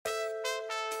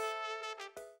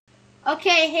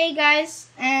Okay, hey guys,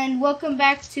 and welcome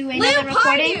back to another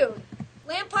recording.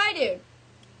 Lamp Pie Dude.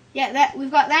 Yeah, we've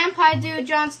got Lamp Pie Dude,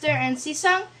 Johnster, and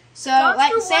Sisung. So,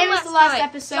 Johnster same as the last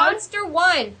episode. Johnster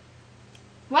won.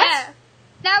 What? Yeah.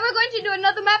 Now we're going to do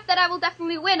another map that I will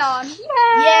definitely win on. Yay!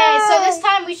 Yay! So this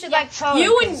time we should code.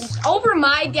 You and over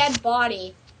my dead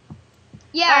body.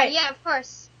 Yeah, right. yeah, of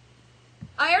course.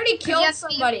 I already killed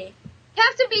somebody. You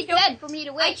have to be dead for me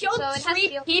to win. I killed so it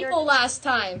 3 people last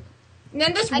time. And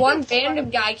then this one random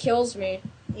guy kills me.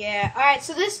 Yeah, alright,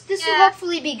 so this will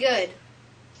hopefully be good.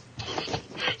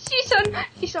 Sison.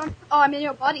 Oh, I'm in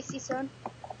your body, Sison.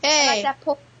 Hey. I like that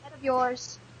poke head of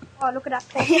yours. Oh, look at that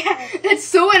poke Yeah, that's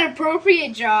so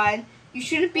inappropriate, John. You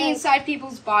shouldn't be inside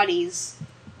people's bodies.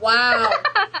 Wow.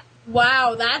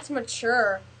 Wow, that's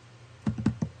mature.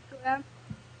 Yeah.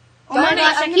 Oh my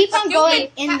gosh, I keep on going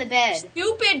in the bed.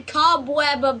 Stupid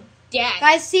cobweb of death.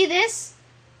 Guys, see this?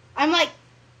 I'm like,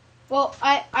 well,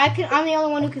 I'm the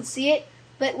only one who can see it,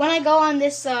 but when I go on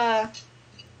this, the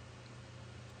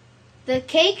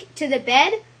cake to the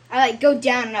bed, I go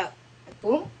down and up. Like,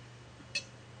 boom.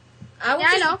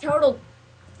 I know. Total.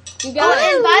 You guys.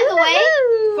 Oh, and by the way,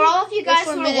 for all of you guys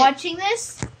who are watching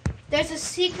this, there's a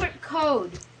secret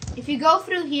code. If you go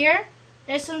through here,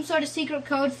 there's some sort of secret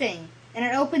code thing, and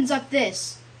it opens up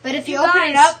this. But if you open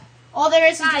it up, all there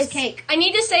is just cake. I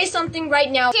need to say something right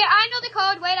now. Okay, I know the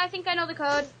code. Wait, I think I know the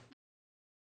code.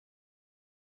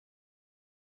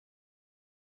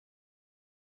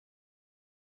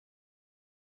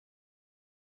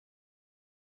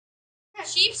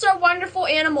 Sheeps are wonderful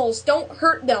animals. Don't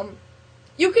hurt them.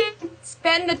 You can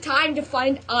spend the time to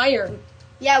find iron.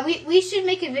 Yeah, we should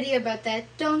make a video about that.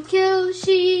 Don't kill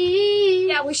sheep.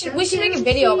 Yeah, we should make a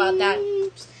video about that.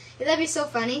 Yeah, that'd be so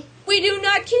funny. We do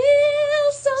not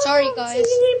kill some Sorry, guys.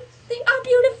 sheep. They are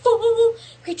beautiful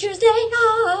creatures. They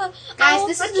are. Guys,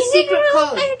 this is the secret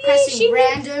code. Pressing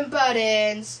random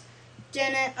buttons.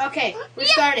 Okay, we're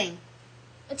starting.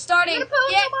 It's starting.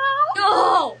 Yeah.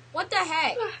 No. What the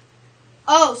heck?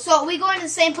 Oh, so we go in the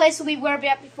same place we were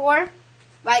before?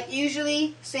 Like,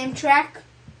 usually, same track?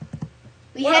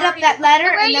 We head up that ladder,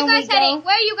 and then we go...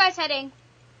 Where are you guys heading?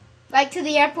 Like, to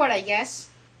the airport, I guess.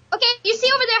 Okay, you see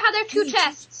over there how there are 2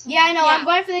 chests? Yeah, I know. Yeah. I'm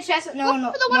going for the chest. Go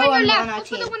for the one on your left.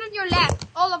 Go for the one on your left.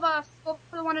 All of us, go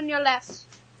for the one on your left.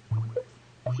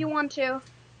 If you want to.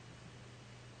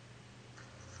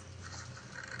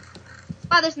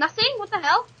 Wow, there's nothing? What the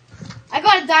hell? I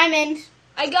got a diamond.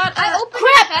 Crap,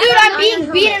 dude, I'm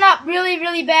being beaten up really,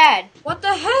 really bad. What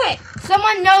the heck?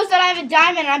 Someone knows that I have a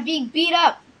diamond and I'm being beat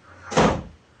up. That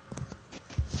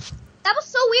was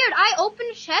so weird. I opened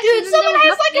a chest. Dude, someone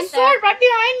has a sword right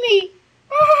behind me.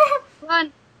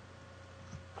 Run.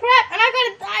 Crap, and I got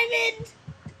a diamond.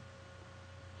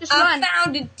 Just run. I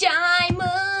found a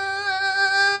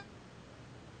diamond.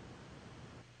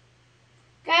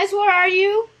 Guys, where are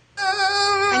you?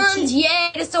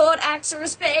 Yeah, the sword, axe, or a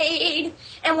spade.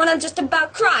 And when I'm just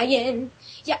about crying,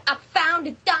 yeah, I found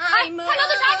a diamond.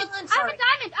 Another diamond. I have a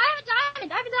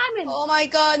diamond. Oh my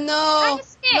god, no.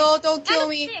 No, don't kill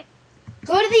me.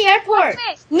 Go to the airport.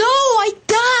 No, I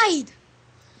died.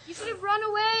 You should have run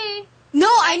away. No,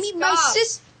 I mean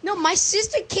my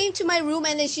sister came to my room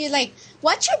and then she's like,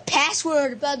 "What's your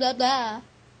password?" Blah blah blah.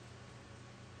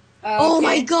 Oh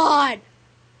my god.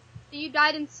 So you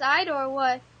died inside or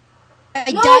what? I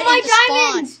died my in the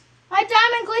diamond! spawn. My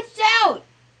diamond glitched out!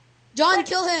 John,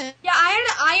 kill him. Yeah, I had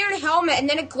an iron helmet and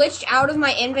then it glitched out of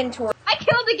my inventory. I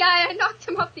killed the guy. I knocked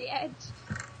him off the edge.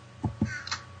 What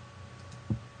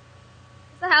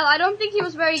the hell? I don't think he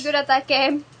was very good at that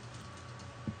game.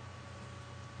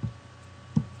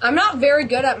 I'm not very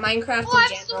good at Minecraft I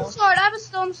have a stone sword. I have a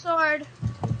stone sword.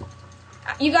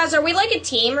 You guys, are we like a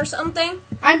team or something?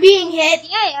 I'm being hit.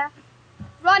 Yeah.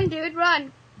 Run, dude,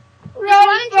 run.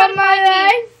 Run for my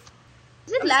life.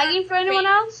 Is it lagging for anyone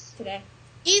else? Today.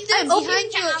 Ethan,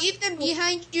 behind you. Ethan,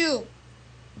 behind you.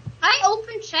 I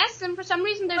opened chests and for some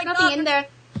reason there's nothing in there.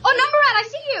 Oh, Numberad, I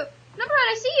see you. Numberad,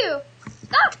 I see you.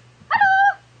 Stop.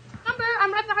 Hello. Number,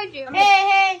 I'm right behind you.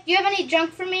 Hey. Do you have any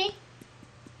junk for me?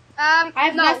 I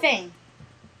have nothing.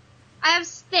 I have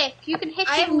stick. You can hit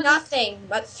him. I have nothing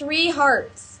but 3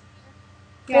 hearts.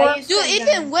 Yeah, Dude,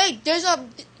 Ethan, wait. There's a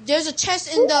chest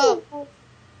in the.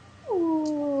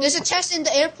 There's a chest in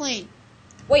the airplane.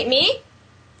 Wait, me?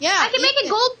 Yeah. I can make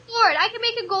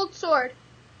a gold sword.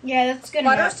 Yeah, that's good.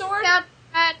 Butter sword? Yeah.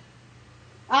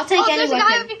 I'll take any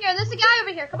weapon. There's a guy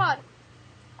over here. Come on.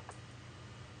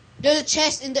 There's a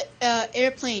chest in the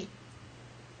airplane.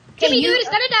 Jimmy Dude is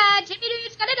gonna die. Jimmy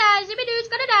Dude's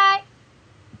gonna die.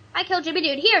 I killed Jimmy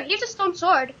Dude. Here's a stone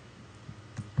sword.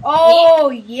 Oh,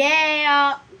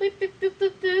 yeah. Boop, boop, boop,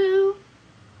 boop, boop.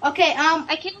 Okay,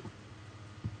 I can't.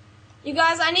 You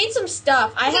guys, I need some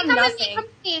stuff. I have Come nothing. with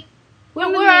me.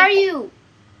 where are you?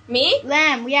 Me?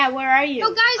 Lamb, yeah, where are you? No,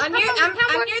 guys, I'm come near. on, I'm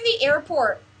come near the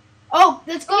airport. Oh,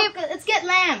 let's go. Okay. Let's get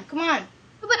Lamb. Come on.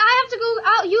 But I have to go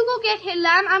out. You go get hit,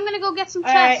 Lamb. I'm gonna go get some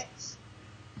All right. chests.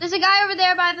 There's a guy over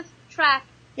there by the track.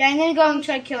 Yeah, I'm gonna go and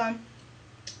try to kill him.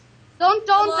 Don't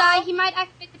Hello? die. He might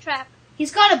activate the trap.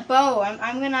 He's got a bow.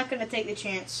 I'm not gonna take the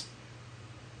chance.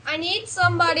 I need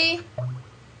somebody.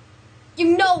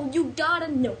 You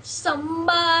gotta know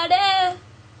somebody.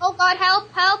 Oh God,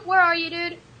 help, help! Where are you,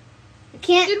 dude? I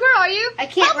can't. Dude, where are you? I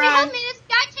can't help run. me, help me! This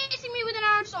guy chasing me with an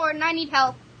iron sword, and I need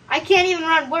help. I can't even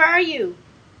run. Where are you?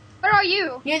 Where are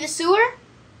you? Near the sewer?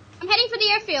 I'm heading for the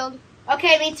airfield.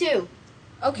 Okay, me too.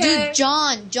 Okay. Dude,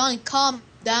 John, calm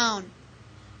down.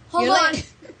 Hold You're on. like-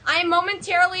 I am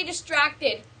momentarily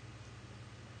distracted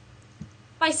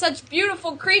by such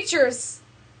beautiful creatures.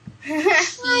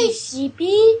 Hi,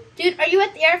 sheepy. Dude, are you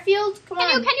at the airfield? Come on.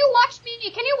 Can you watch me?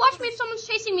 Can you watch me if someone's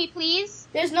chasing me, please?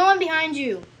 There's no one behind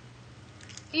you.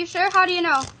 Are you sure? How do you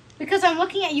know? Because I'm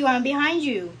looking at you. I'm behind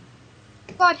you.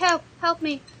 God, help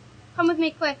me! Come with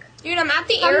me, quick. Dude, I'm at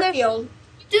the Come there. airfield.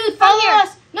 Dude, follow here.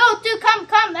 us. No, dude,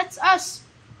 come. That's us.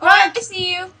 Oh, I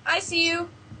see you. I see you.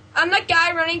 I'm that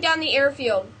guy running down the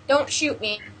airfield. Don't shoot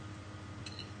me.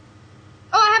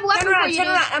 Oh, I have a weapon Turn for around, you, turn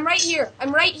dude. around. I'm right here.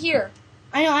 I'm right here.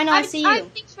 I know, I see I you.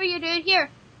 have things for you, dude. Here.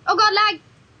 Oh God, lag.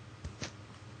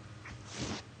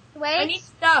 Wait. I need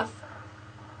stuff.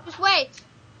 Just wait.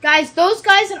 Guys, those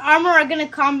guys in armor are gonna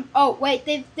come. Oh, wait,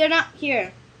 they're not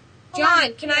here.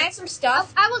 John, can I have some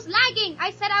stuff? I was lagging.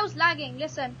 I said I was lagging.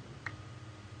 Listen.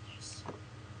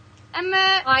 Dude,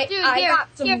 I here, got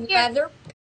some here. leather.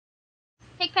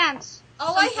 Take pants.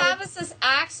 All I have is this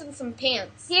axe and some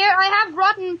pants. Here, I have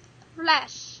rotten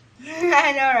flesh.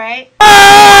 I know, right?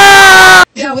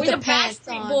 Yeah, with we're the the pants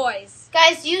Backstreet on. Boys.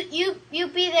 Guys, you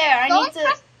be there. I Don't need to.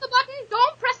 press the button.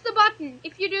 Don't press the button.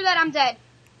 If you do that, I'm dead.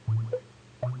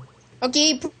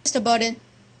 Okay, press the button.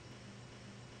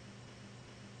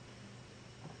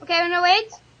 Okay, no,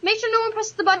 wait. Make sure no one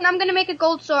presses the button. I'm gonna make a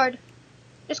gold sword.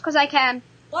 Just 'cause I can.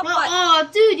 What No, button? oh,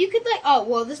 dude, you could like. Oh,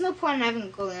 well, there's no point in having a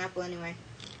golden apple anyway.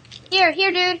 Here,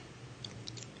 dude.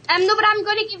 No, but I'm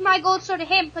gonna give my gold sword to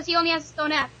him because he only has a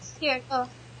stone axe. Here, go.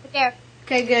 Right there.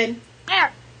 Okay, good.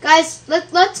 There. Guys,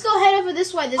 let's go head over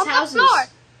this way. There's On the houses. floor.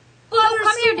 Butter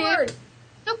come here, dude. sword.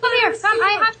 No, come here.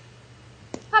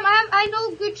 Come, I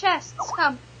know good chests.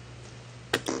 Come.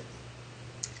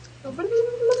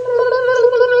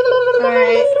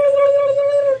 Alright.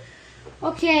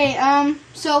 Okay,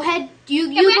 so you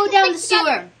Okay, we go have to down stay the sewer.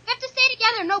 together. We have to stay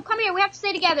together. No, come here. We have to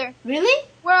stay together. Really?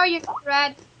 Where are you,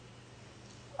 Brad?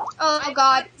 Oh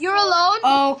God, you're alone.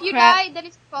 Oh, if you crap. die, then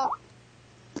it's your fault.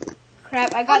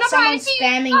 Crap, I got no, someone Brad, I see you.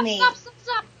 spamming me.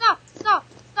 Stop.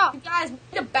 You guys,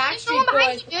 we're the There's no one Backstreet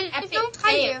behind Boys. you, dude. There's Epic no one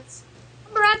behind you. pants.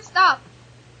 Numberad, stop.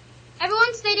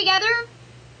 Everyone stay together.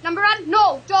 Numberad,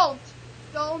 no, don't.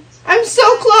 I'm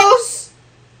so close!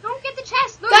 Don't get the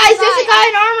chest. No, Guys, you there's a die. guy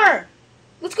in armor!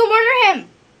 Let's go murder him!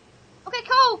 Okay,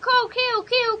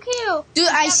 kill. Dude,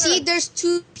 I see there's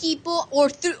 2 people or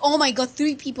 3. Oh my god,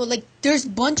 3 people. Like, there's a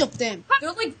bunch of them.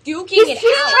 They're like duking He's it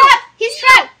out. trapped! He's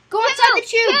trapped! Go inside the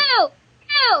tube!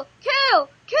 Kill.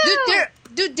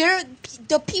 Dude,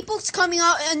 the people's coming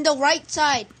out on the right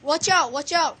side. Watch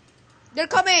out. They're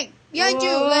coming. Behind you,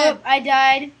 Whoa, Len. I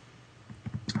died.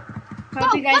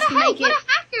 Hope you guys what a can make What it.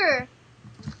 a hacker.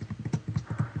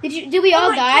 Did we all Oh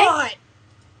my die? God.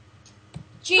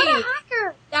 Gee, What a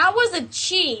hacker. that was a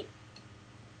cheat.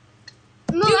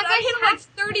 No, Dude, that I guy's hit him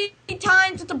like 30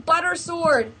 times with the butter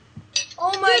sword.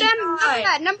 Oh my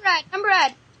God.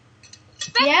 Numberad.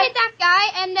 Spectate Yeah? that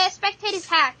guy and spectate his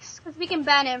hacks, because we can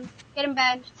ban him. Get him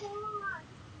banned.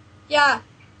 Yeah.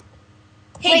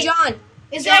 Hey, Wait. John.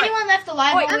 Is John. there anyone left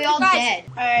alive? Wait, Or are we all guys. dead?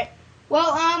 Alright.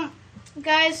 Well,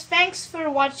 guys, thanks for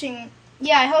watching.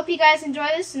 Yeah, I hope you guys enjoy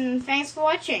this, and thanks for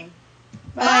watching.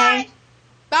 Bye.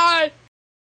 Bye.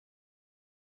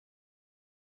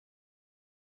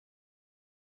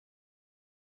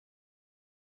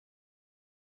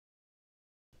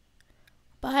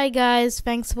 Bye guys,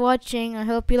 thanks for watching. I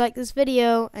hope you like this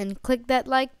video and click that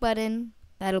like button.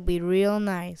 That'll be real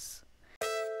nice.